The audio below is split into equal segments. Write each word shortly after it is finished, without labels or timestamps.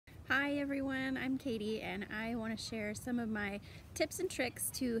Hi everyone, I'm Katie and I want to share some of my tips and tricks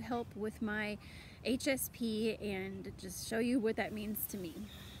to help with my HSP and just show you what that means to me.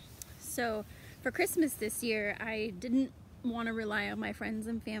 So for Christmas this year, I didn't want to rely on my friends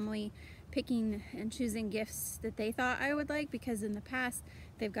and family picking and choosing gifts that they thought I would like, because in the past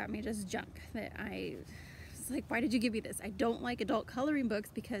they've got me just junk that I was like, why did you give me this? I don't like adult coloring books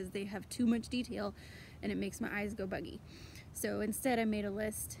because they have too much detail and it makes my eyes go buggy. So instead I made a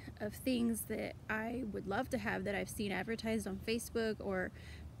list of things that I would love to have that I've seen advertised on Facebook or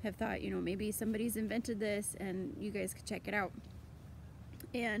have thought, maybe somebody's invented this and you guys could check it out.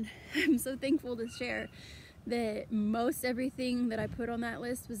 And I'm so thankful to share that most everything that I put on that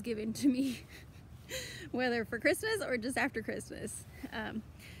list was given to me, whether for Christmas or just after Christmas.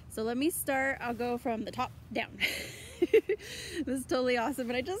 So let me start. I'll go from the top down. This is totally awesome,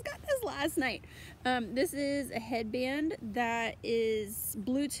 but I just got this last night. This is a headband that is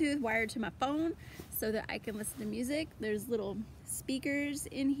Bluetooth wired to my phone so that I can listen to music. There's little speakers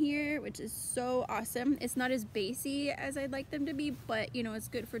in here, which is so awesome. It's not as bassy as I'd like them to be, but it's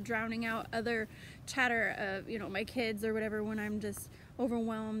good for drowning out other chatter of my kids or whatever. When I'm just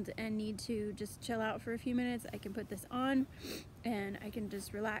overwhelmed and need to just chill out for a few minutes, I can put this on and I can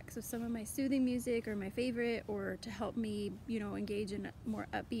just relax with some of my soothing music or my favorite, or to help me engage in a more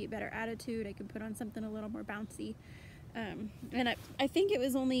upbeat, better attitude, I can put on something a little more bouncy. And I think it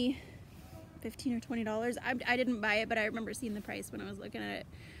was only $15 or $20. I didn't buy it, but I remember seeing the price when I was looking at it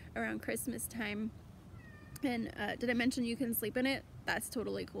around Christmas time. And did I mention you can sleep in it? That's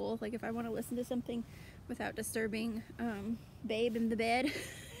totally cool. Like if I want to listen to something without disturbing babe in the bed,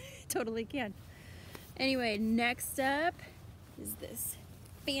 totally can. Anyway, next up is this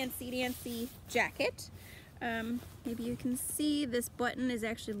fancy dancy jacket. Maybe you can see this button is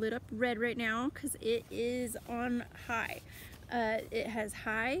actually lit up red right now because it is on high. It has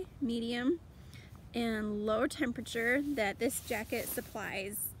high, medium, and low temperature that this jacket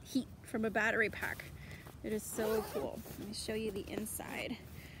supplies heat from a battery pack. It is so cool. Let me show you the inside.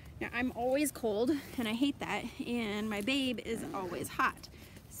 Now I'm always cold and I hate that, and my babe is always hot.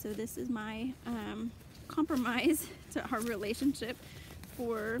 So this is my compromise to our relationship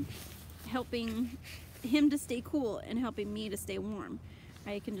for helping him to stay cool and helping me to stay warm.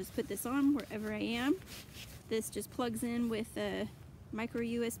 I can just put this on wherever I am. This just plugs in with a micro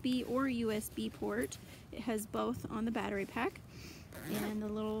USB or USB port. It has both on the battery pack, and the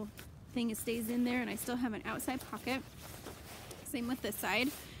little thing stays in there, and I still have an outside pocket. Same with this side.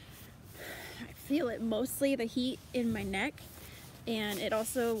 I feel it mostly the heat in my neck, and it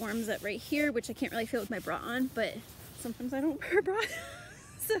also warms up right here, which I can't really feel with my bra on, but sometimes I don't wear a bra.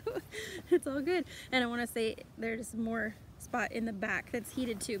 So it's all good. And I want to say there's more spot in the back that's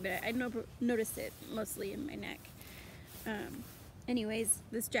heated too, but I noticed it mostly in my neck. Anyways,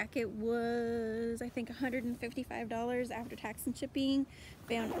 this jacket was I think $155 after tax and shipping,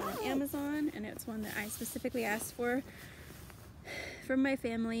 found on Amazon, and it's one that I specifically asked for from my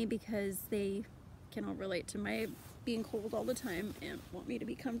family because they can all relate to my being cold all the time and want me to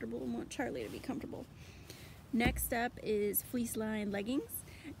be comfortable and want Charlie to be comfortable. Next up is fleece lined leggings,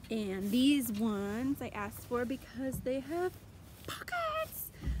 and these ones I asked for because they have pockets.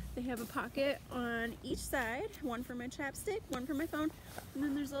 They have a pocket on each side, one for my chapstick, one for my phone, and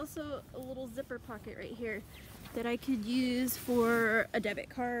then there's also a little zipper pocket right here that I could use for a debit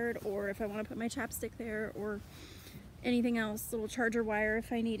card, or if I want to put my chapstick there, or anything else, little charger wire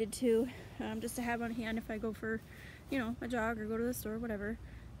if I needed to, just to have on hand if I go for a jog or go to the store, whatever,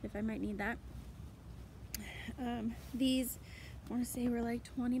 if I might need that. These I want to say were like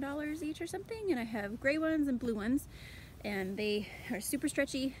 $20 each or something, and I have gray ones and blue ones, and they are super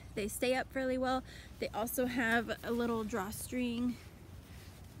stretchy. They stay up fairly well. They also have a little drawstring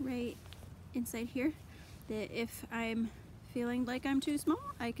right inside here that if I'm feeling like I'm too small,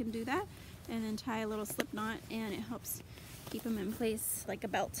 I can do that and then tie a little slip knot, and it helps keep them in place like a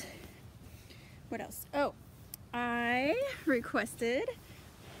belt. What else? Oh, I requested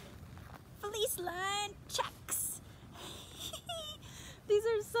fleece lined chucks. These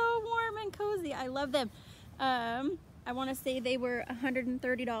are so warm and cozy. I love them. I want to say they were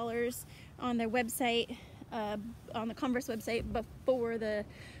 $130 on their website, on the Converse website before the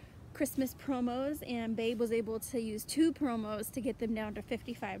Christmas promos, and Babe was able to use 2 promos to get them down to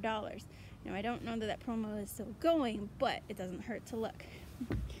 $55. Now I don't know that that promo is still going, but it doesn't hurt to look.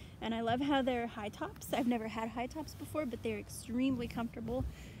 And I love how they're high tops. I've never had high tops before, but they're extremely comfortable.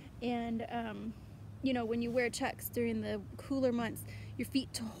 And when you wear chucks during the cooler months, your feet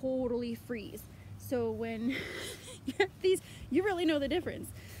totally freeze. So when you have these, you really know the difference.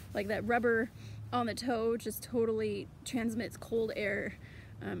 Like that rubber on the toe just totally transmits cold air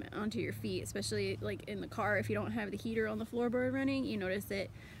onto your feet, especially like in the car. If you don't have the heater on the floorboard running, you notice it.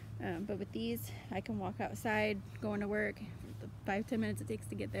 But with these, I can walk outside, going to work, the 5-10 minutes it takes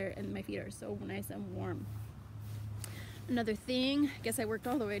to get there, and my feet are so nice and warm. Another thing, I guess I worked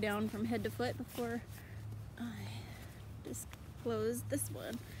all the way down from head to foot before I disclosed this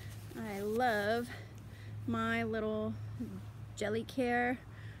one. I love my little Jelly Care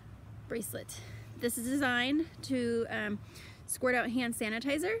bracelet. This is designed to squirt out hand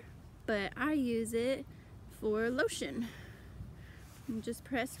sanitizer, but I use it for lotion. You just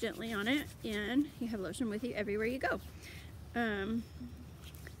press gently on it and you have lotion with you everywhere you go.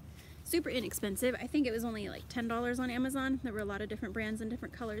 Super inexpensive. I think it was only like $10 on Amazon. There were a lot of different brands and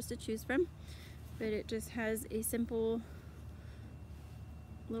different colors to choose from, but it just has a simple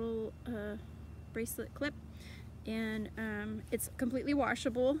little bracelet clip, and it's completely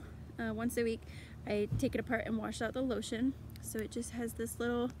washable. Once a week I take it apart and wash out the lotion, so it just has this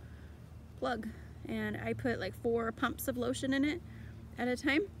little plug, and I put like 4 pumps of lotion in it at a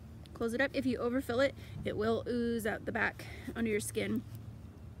time. Close it up. If you overfill it, it will ooze out the back under your skin,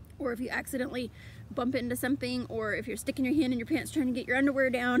 or if you accidentally bump into something, or if you're sticking your hand in your pants trying to get your underwear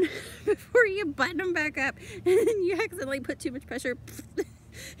down before you button them back up and you accidentally put too much pressure,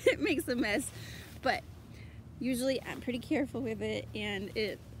 it makes a mess. But usually I'm pretty careful with it, and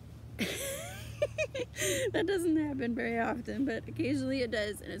it that doesn't happen very often, but occasionally it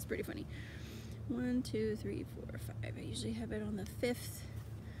does, and it's pretty funny. 1, 2, 3, 4, 5. I usually have it on the 5th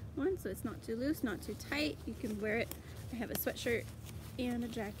one, so it's not too loose, not too tight. You can wear it. I have a sweatshirt and a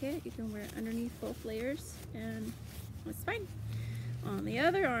jacket. You can wear it underneath both layers, and it's fine. On the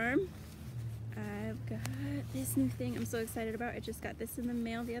other arm, I've got this new thing I'm so excited about. I just got this in the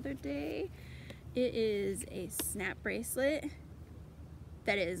mail the other day. It is a snap bracelet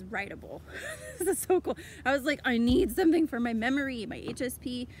that is writable. This is so cool. I was like, I need something for my memory. My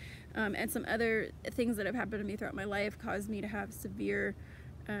HSP and some other things that have happened to me throughout my life caused me to have severe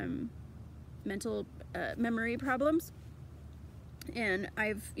mental memory problems. And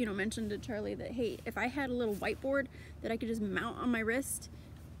I've, mentioned to Charlie that, hey, if I had a little whiteboard that I could just mount on my wrist,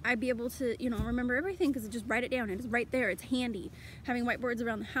 I'd be able to, remember everything, because just write it down and it's right there. It's handy. Having whiteboards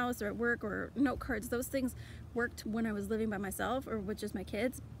around the house or at work or note cards, those things worked when I was living by myself or with just my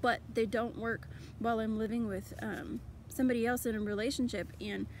kids, but they don't work while I'm living with somebody else in a relationship.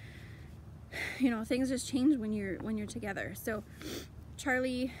 And things just change when you're together. So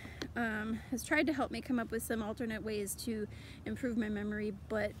Charlie has tried to help me come up with some alternate ways to improve my memory,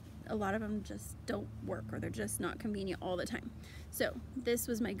 but a lot of them just don't work, or they're just not convenient all the time. So this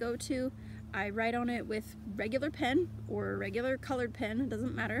was my go-to. I write on it with regular pen or regular colored pen, it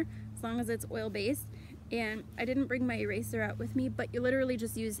doesn't matter, as long as it's oil-based. And I didn't bring my eraser out with me, but you literally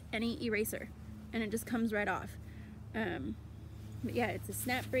just use any eraser and it just comes right off. But yeah, it's a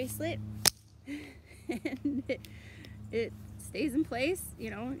snap bracelet and it stays in place.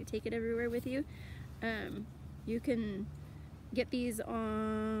 You take it everywhere with you. You can get these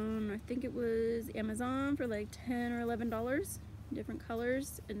on, I think it was Amazon, for like $10 or $11, different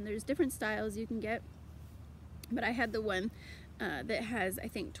colors, and there's different styles you can get, but I had the one that has, I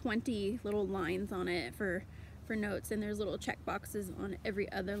think, 20 little lines on it for notes, and there's little check boxes on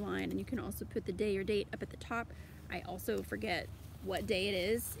every other line, and you can also put the day or date up at the top. I also forget what day it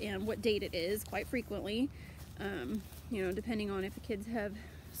is and what date it is quite frequently, depending on if the kids have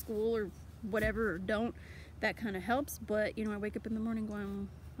school or whatever or don't. That kind of helps, but I wake up in the morning going,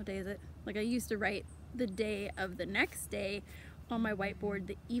 what day is it? Like, I used to write the day of the next day on my whiteboard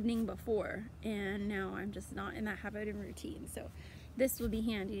the evening before, and now I'm just not in that habit and routine. So this will be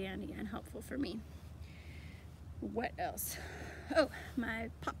handy and helpful for me. What else? Oh,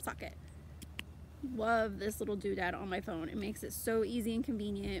 my pop socket. Love this little doodad on my phone. It makes it so easy and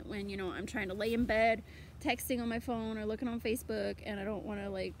convenient when I'm trying to lay in bed texting on my phone or looking on Facebook, and I don't want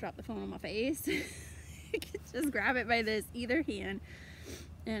to like drop the phone on my face. I can just grab it by this either hand,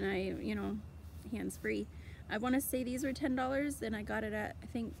 and I, hands free. I want to say these were $10, and I got it at, I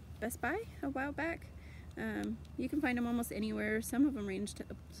think, Best Buy a while back. You can find them almost anywhere. Some of them range to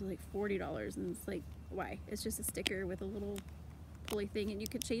up to like $40, and it's like, why? It's just a sticker with a little pulley thing, and you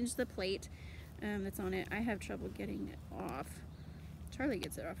could change the plate that's on it. I have trouble getting it off. Charlie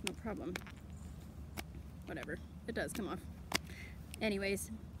gets it off, no problem. Whatever, it does come off.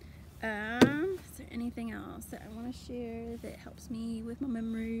 Anyways. Is there anything else that I want to share that helps me with my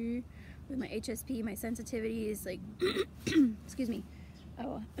memory, with my HSP, my sensitivities, like, excuse me,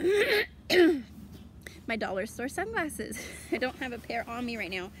 oh, my dollar store sunglasses. I don't have a pair on me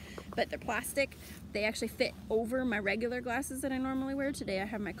right now, but they're plastic. They actually fit over my regular glasses that I normally wear. Today I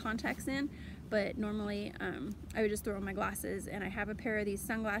have my contacts in, but normally I would just throw on my glasses, and I have a pair of these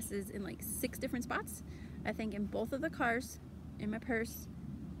sunglasses in like 6 different spots. I think in both of the cars, in my purse,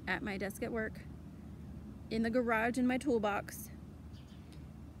 at my desk at work, in the garage in my toolbox,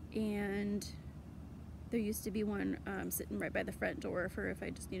 and there used to be one sitting right by the front door for if I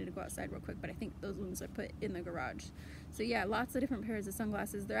just needed to go outside real quick, but I think those ones I put in the garage. So yeah, lots of different pairs of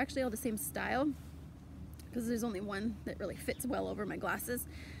sunglasses. They're actually all the same style because there's only one that really fits well over my glasses.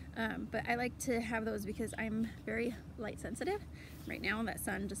 But I like to have those because I'm very light sensitive. Right now that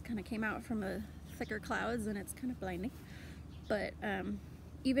sun just kind of came out from the thicker clouds and it's kind of blinding. But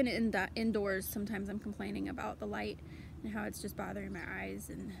even in that indoors, sometimes I'm complaining about the light and how it's just bothering my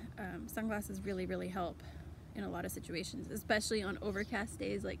eyes, and sunglasses really, really help in a lot of situations, especially on overcast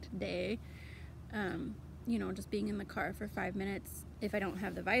days like today. You know, just being in the car for 5 minutes, if I don't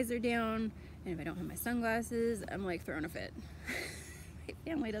have the visor down and if I don't have my sunglasses, I'm like throwing a fit. My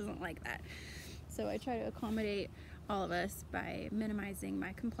family doesn't like that. So I try to accommodate all of us by minimizing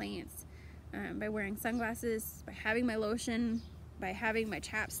my complaints, by wearing sunglasses, by having my lotion, by having my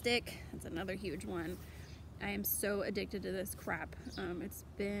chapstick. That's another huge one. I am so addicted to this crap. It's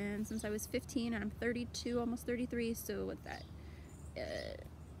been since I was 15 and I'm 32, almost 33, so what's that,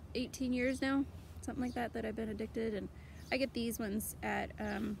 18 years now, something like that, that I've been addicted. And I get these ones at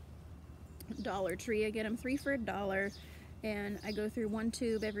Dollar Tree. I get them 3 for $1, and I go through 1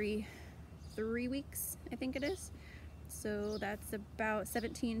 tube every 3 weeks, I think it is. So that's about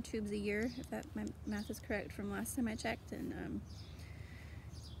 17 tubes a year, if that my math is correct from last time I checked. And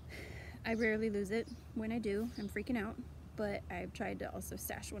I rarely lose it. When I do, I'm freaking out. But I've tried to also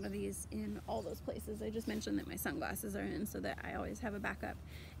stash one of these in all those places I just mentioned that my sunglasses are in, so that I always have a backup.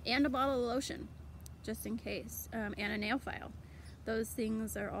 And a bottle of lotion, just in case. And a nail file. Those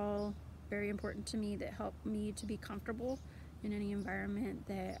things are all very important to me, that help me to be comfortable in any environment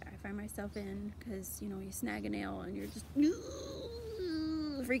that I find myself in. Because, you know, you snag a nail and you're just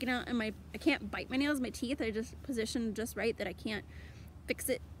freaking out. And I can't bite my nails, my teeth are just positioned just right that I can't fix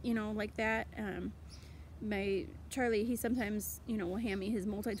it, you know, like that. My Charlie, he sometimes, you know, will hand me his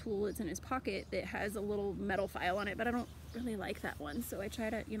multi-tool. It's in his pocket that has a little metal file on it, but I don't really like that one, so I try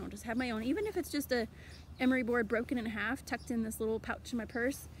to, you know, just have my own, even if it's just a emery board broken in half tucked in this little pouch in my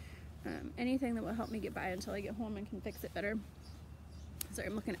purse. Anything that will help me get by until I get home and can fix it better. Sorry,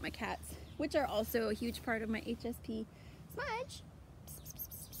 I'm looking at my cats, which are also a huge part of my HSP. Smudge,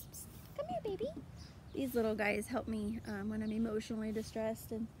 come here, baby. These little guys help me when I'm emotionally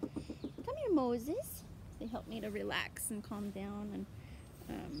distressed. And come here, Moses. They help me to relax and calm down,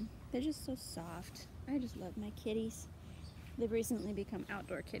 and they're just so soft. I just love my kitties. They've recently become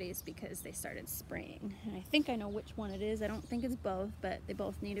outdoor kitties because they started spraying, and I think I know which one it is. I don't think it's both, but they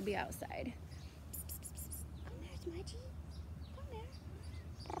both need to be outside. Come there, Smudgy. Come there.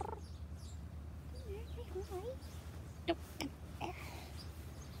 Come there. Say hi. Nope. Come there.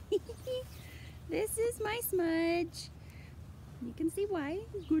 This is my Smudge. You can see why.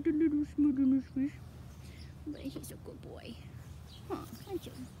 Good little smudge in his fish. But he's a good boy. Huh, aren't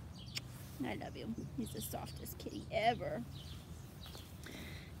you? I love him. He's the softest kitty ever.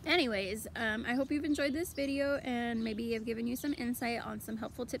 Anyways, I hope you've enjoyed this video, and maybe I've given you some insight on some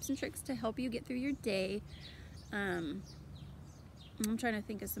helpful tips and tricks to help you get through your day. I'm trying to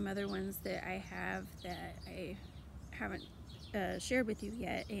think of some other ones that I have that I haven't shared with you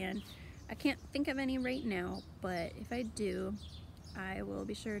yet, and I can't think of any right now, but if I do, I will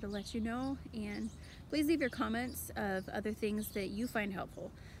be sure to let you know. And please leave your comments of other things that you find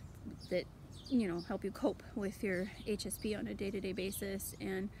helpful, that, you know, help you cope with your HSP on a day-to-day basis.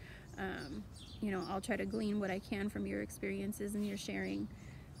 And you know, I'll try to glean what I can from your experiences and your sharing,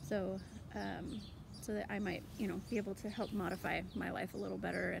 so so that I might, you know, be able to help modify my life a little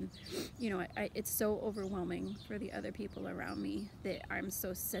better. And you know, it's so overwhelming for the other people around me that I'm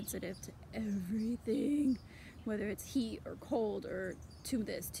so sensitive to everything, whether it's heat or cold or to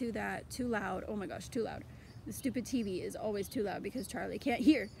this, to that, too loud. Oh my gosh, too loud. The stupid TV is always too loud because Charlie can't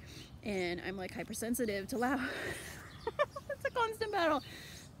hear, and I'm like hypersensitive to loud. It's a constant battle.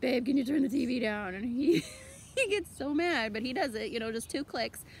 Babe, can you turn the TV down? And he gets so mad, but he does it, you know, just 2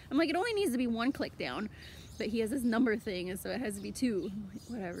 clicks. I'm like, it only needs to be 1 click down, but he has this number thing, and so it has to be 2.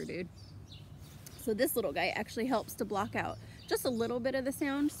 Whatever, dude. So this little guy actually helps to block out just a little bit of the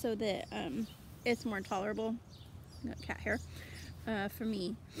sound so that it's more tolerable. Got cat hair for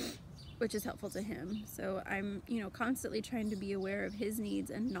me, which is helpful to him. So I'm, you know, constantly trying to be aware of his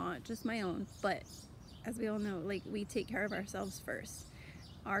needs and not just my own. But as we all know, like, we take care of ourselves first.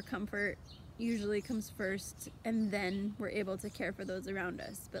 Our comfort usually comes first, and then we're able to care for those around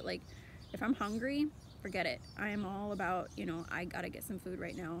us. But like, if I'm hungry forget it. I am all about, you know, I gotta get some food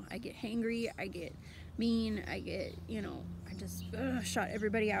right now. I get hangry, I get mean, I get, you know, I just shut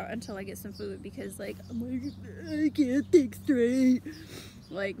everybody out until I get some food, because like, I'm like, I can't think straight.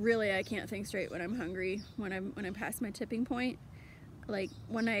 Like, really, I can't think straight when I'm hungry, when I'm past my tipping point. Like,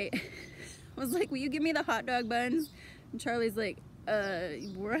 when I was like, will you give me the hot dog buns? And Charlie's like,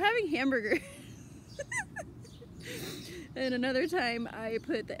 we're having hamburger. And another time I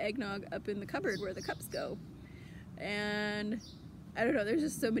put the eggnog up in the cupboard where the cups go. And I don't know, there's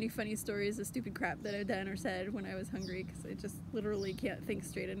just so many funny stories of stupid crap that I've done or said when I was hungry, because I just literally can't think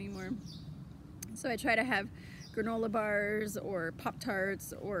straight anymore. So I try to have granola bars or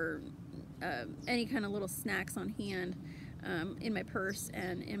Pop-Tarts or any kind of little snacks on hand in my purse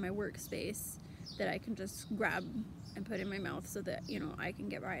and in my workspace that I can just grab and put in my mouth so that, you know, I can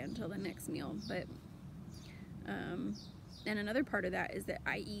get by until the next meal. But and another part of that is that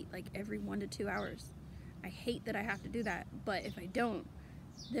I eat like every 1 to 2 hours. I hate that I have to do that, but if I don't,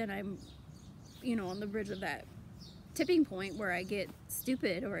 then I'm, you know, on the bridge of that tipping point where I get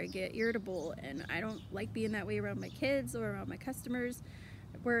stupid or I get irritable, and I don't like being that way around my kids or around my customers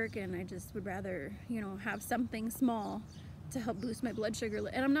at work, and I just would rather, you know, have something small to help boost my blood sugar.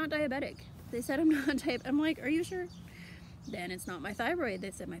 And I'm not diabetic. They said I'm not diabetic. I'm like, are you sure? Then it's not my thyroid.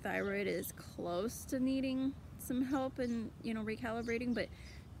 They said my thyroid is close to needing some help and, you know, recalibrating, but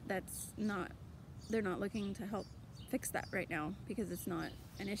that's not, they're not looking to help fix that right now because it's not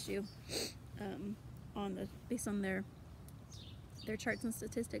an issue based on their charts and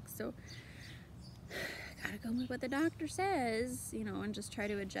statistics. So gotta go with what the doctor says, you know, and just try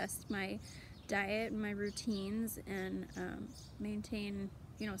to adjust my diet and my routines and maintain,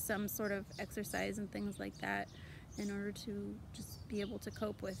 you know, some sort of exercise and things like that in order to just be able to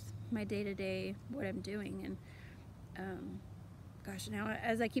cope with my day-to-day, what I'm doing. And gosh, now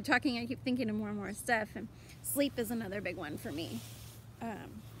as I keep talking, I keep thinking of more and more stuff, and sleep is another big one for me.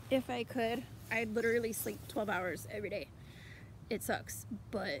 If I could, I'd literally sleep 12 hours every day. It sucks,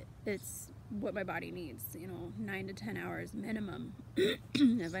 but it's what my body needs, you know, 9 to 10 hours minimum.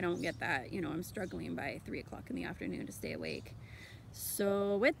 If I don't get that, you know, I'm struggling by 3 o'clock in the afternoon to stay awake.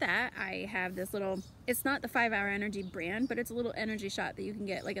 So with that, I have this little, it's not the 5-Hour Energy brand, but it's a little energy shot that you can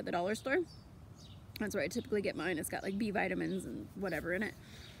get like at the dollar store. That's where I typically get mine. It's got like B vitamins and whatever in it.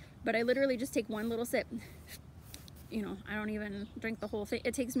 But I literally just take one little sip. You know, I don't even drink the whole thing.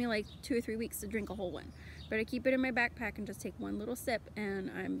 It takes me like 2 or 3 weeks to drink a whole one. But I keep it in my backpack and just take one little sip,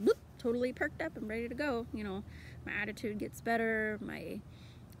 and I'm whoop, totally perked up and ready to go. You know, my attitude gets better.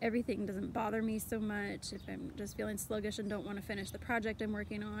 Everything doesn't bother me so much. If I'm just feeling sluggish and don't want to finish the project I'm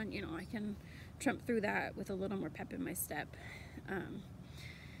working on, you know, I can trump through that with a little more pep in my step.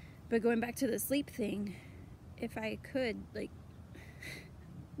 But going back to the sleep thing, if I could, like,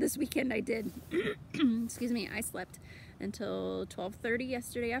 this weekend I did, excuse me, I slept until 12:30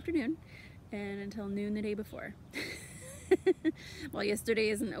 yesterday afternoon and until noon the day before. Well, yesterday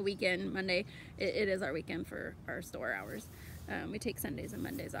isn't a weekend. Monday, it is our weekend for our store hours. We take Sundays and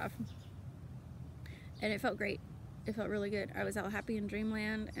Mondays off. And it felt great. It felt really good. I was all happy in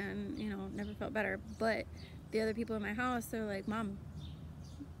dreamland and, you know, never felt better. But the other people in my house, they're like, Mom,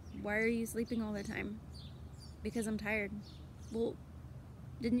 why are you sleeping all the time? Because I'm tired. Well,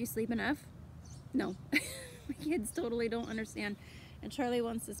 didn't you sleep enough? No. My kids totally don't understand. And Charlie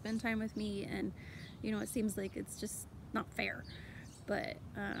wants to spend time with me, and, you know, it seems like it's just not fair. But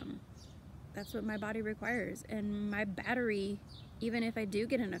that's what my body requires. And my battery, even if I do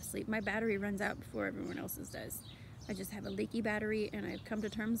get enough sleep, my battery runs out before everyone else's does. I just have a leaky battery, and I've come to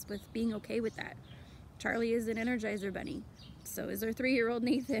terms with being okay with that. Charlie is an Energizer bunny. So is our 3-year-old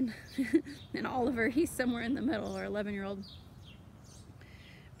Nathan. And Oliver, he's somewhere in the middle, our 11-year-old.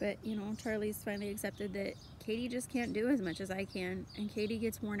 But, you know, Charlie's finally accepted that Katie just can't do as much as I can, and Katie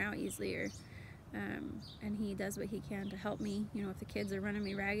gets worn out easier. And he does what he can to help me. You know, if the kids are running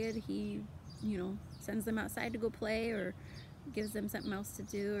me ragged, he, you know, sends them outside to go play, or gives them something else to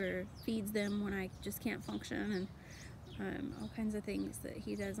do, or feeds them when I just can't function, and all kinds of things that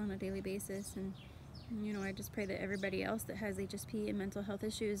he does on a daily basis. And you know, I just pray that everybody else that has HSP and mental health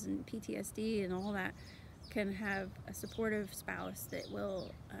issues and PTSD and all that can have a supportive spouse that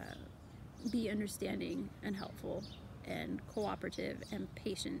will be understanding and helpful and cooperative and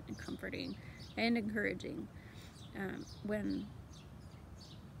patient and comforting and encouraging when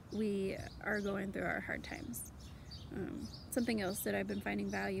we are going through our hard times. Something else that I've been finding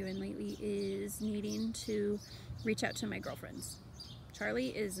value in lately is needing to reach out to my girlfriends. Charlie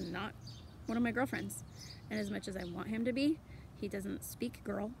is not one of my girlfriends, and as much as I want him to be, he doesn't speak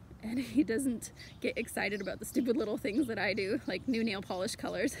girl, and he doesn't get excited about the stupid little things that I do, like new nail polish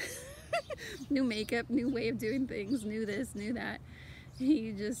colors. New makeup, new way of doing things, new this, new that.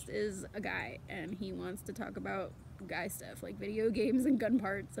 He just is a guy, and he wants to talk about guy stuff like video games and gun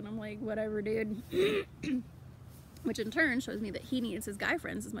parts, and I'm like, whatever, dude. Which in turn shows me that he needs his guy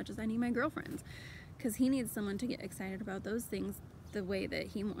friends as much as I need my girlfriends, because he needs someone to get excited about those things the way that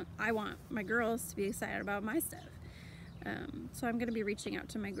I want my girls to be excited about my stuff. So I'm going to be reaching out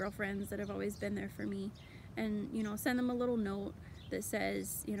to my girlfriends that have always been there for me, and, you know, send them a little note that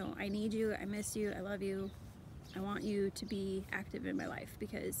says, you know, I need you, I miss you, I love you, I want you to be active in my life,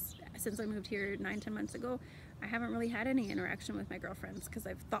 because since I moved here 9-10 months ago, I haven't really had any interaction with my girlfriends because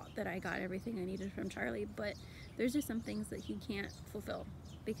I've thought that I got everything I needed from Charlie, but there's just some things that he can't fulfill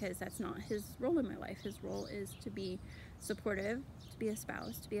because that's not his role in my life. His role is to be supportive, to be a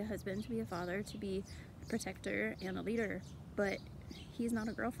spouse, to be a husband, to be a father, to be a protector and a leader, but he's not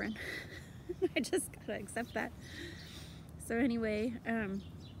a girlfriend. I just gotta accept that. So anyway,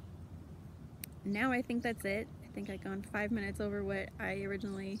 now I think that's it. I think I've gone 5 minutes over what I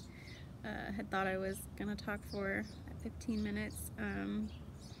originally had thought I was gonna talk for at 15 minutes.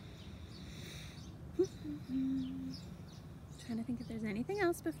 Trying to think if there's anything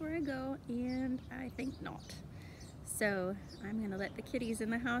else before I go, and I think not. So I'm gonna let the kitties in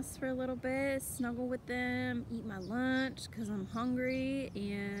the house for a little bit, snuggle with them, eat my lunch because I'm hungry,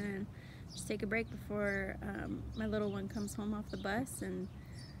 and just take a break before my little one comes home off the bus and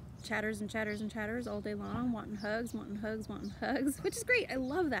chatters and chatters and chatters all day long, wanting hugs, wanting hugs, wanting hugs, which is great. I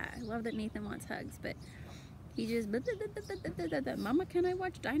love that. I love that Nathan wants hugs, but he just, Mama, can I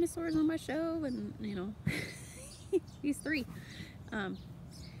watch dinosaurs on my show? And, you know, he's 3.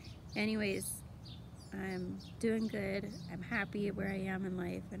 Anyways, I'm doing good. I'm happy where I am in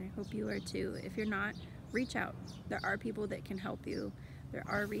life, and I hope you are too. If you're not, reach out. There are people that can help you. There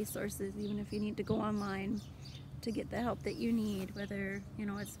are resources, even if you need to go online to get the help that you need, whether, you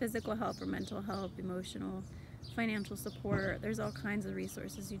know, it's physical help or mental help, emotional, financial support. There's all kinds of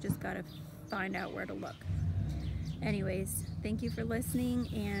resources. You just gotta find out where to look. Anyways, thank you for listening,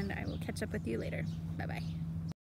 and I will catch up with you later. Bye-bye.